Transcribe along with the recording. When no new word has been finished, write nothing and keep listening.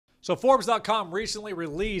So Forbes.com recently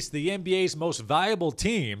released the NBA's most valuable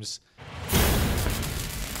teams.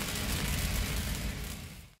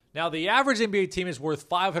 Now, the average NBA team is worth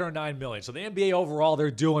 $509 million. So the NBA overall,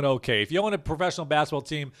 they're doing okay. If you own a professional basketball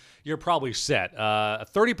team, you're probably set. A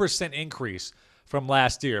 30% increase from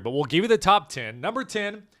last year. But we'll give you the top 10. Number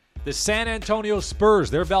 10, the San Antonio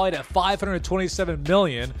Spurs. They're valued at $527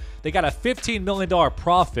 million. They got a $15 million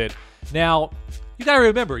profit. Now, you got to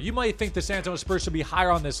remember, you might think the San Antonio Spurs should be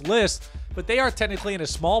higher on this list, but they are technically in a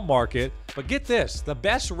small market. But get this, the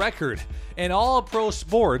best record in all of pro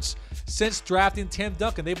sports since drafting Tim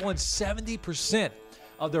Duncan. They've won 70%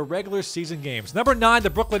 of their regular season games. Number 9,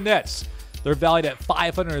 the Brooklyn Nets. They're valued at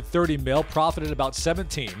 $530 million, profited about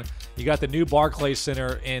 17. You got the new Barclays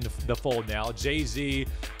Center in the fold now. Jay-Z,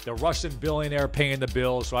 the Russian billionaire, paying the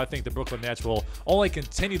bills. So I think the Brooklyn Nets will only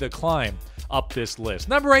continue to climb up this list.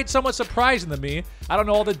 Number 8, somewhat surprising to me. I don't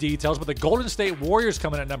know all the details, but the Golden State Warriors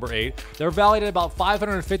coming at number 8. They're valued at about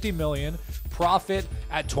 $550 million, profit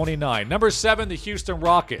at 29. Number 7, the Houston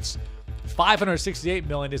Rockets. $568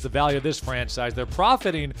 million is the value of this franchise. They're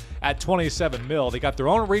profiting at $27 million. They got their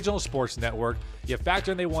own regional sports network. You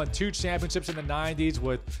factor in they won 2 championships in the 90s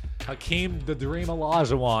with Hakeem the Dream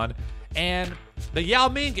Olajuwon and the Yao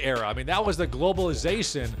Ming era. I mean, that was the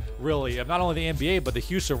globalization, really, of not only the NBA, but the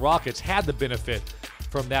Houston Rockets had the benefit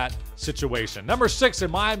from that situation. Number 6, the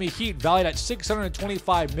Miami Heat, valued at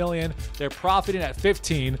 $625 million. They're profiting at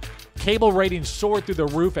 15. Cable ratings soared through the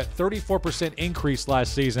roof at 34% increase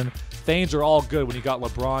last season. Things are all good when you got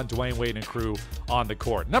LeBron, Dwayne Wade, and crew on the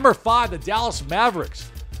court. Number 5, the Dallas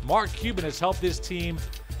Mavericks. Mark Cuban has helped this team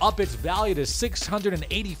up its value to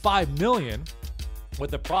 $685 million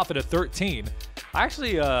with a profit of 13. I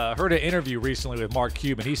actually heard an interview recently with Mark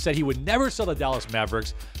Cuban. He said he would never sell the Dallas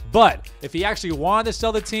Mavericks, but if he actually wanted to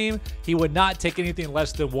sell the team, he would not take anything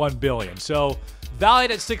less than $1 billion. So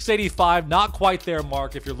valued at $685, not quite there,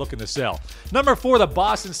 Mark, if you're looking to sell. Number 4, the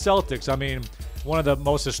Boston Celtics. I mean, one of the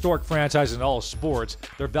most historic franchises in all of sports.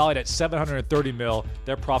 They're valued at $730 million.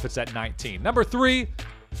 Their profit's at 19. Number 3,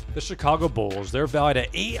 the Chicago Bulls. They're valued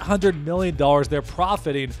at $800 million. They're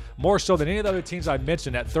profiting more so than any of the other teams I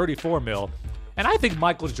mentioned at $34 million. And I think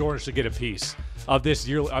Michael Jordan should get a piece of these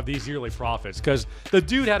yearly profits because the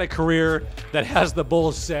dude had a career that has the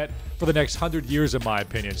Bulls set for the next 100 years, in my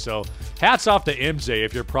opinion. So hats off to MJ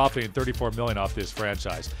if you're profiting $34 million off this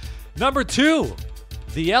franchise. Number 2,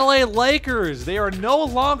 the LA Lakers. They are no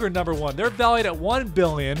longer number 1. They're valued at $1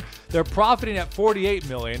 billion. They're profiting at $48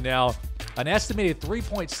 million. Now, an estimated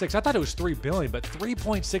 $3.6, I thought it was $3 billion, but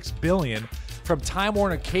 $3.6 billion from Time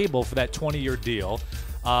Warner Cable for that 20-year deal.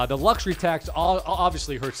 The luxury tax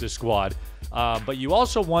obviously hurts this squad, but you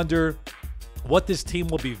also wonder what this team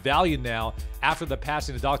will be valued now after the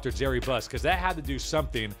passing of Dr. Jerry Buss, because that had to do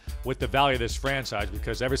something with the value of this franchise,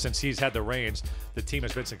 because ever since he's had the reins, the team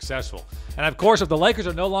has been successful. And of course, if the Lakers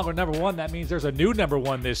are no longer number 1, that means there's a new number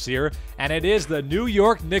 1 this year, and it is the New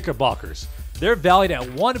York Knickerbockers. They're valued at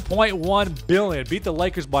 $1.1 billion, beat the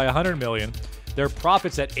Lakers by $100 million. Their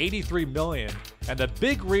profits at $83 million. And the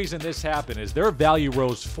big reason this happened is their value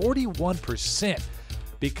rose 41%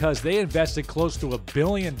 because they invested close to $1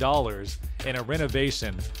 billion in a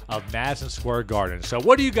renovation of Madison Square Garden. So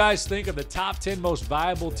what do you guys think of the top 10 most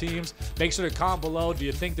valuable teams? Make sure to comment below. Do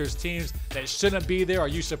you think there's teams that shouldn't be there? Are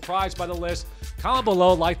you surprised by the list? Comment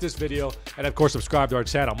below, like this video, and of course subscribe to our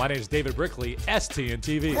channel. My name is David Brickley,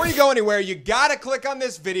 STNTV. Before you go anywhere, you gotta click on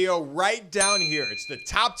this video right down here. It's the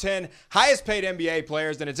top 10 highest paid NBA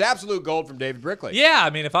players, and it's absolute gold from David Brickley. Yeah, I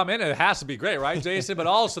mean, if I'm in it, it has to be great, right, Jason? But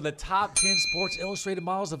also the top 10 Sports Illustrated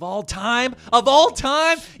models of all time. Of all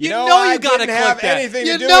time? You know you gotta click have that. anything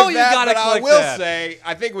to You do know with you that, gotta but I click will that. say,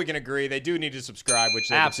 I think we can agree they do need to subscribe, which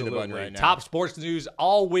they can see the button Absolutely. right now. Top sports news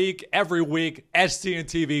all week, every week.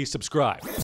 STNTV, subscribe.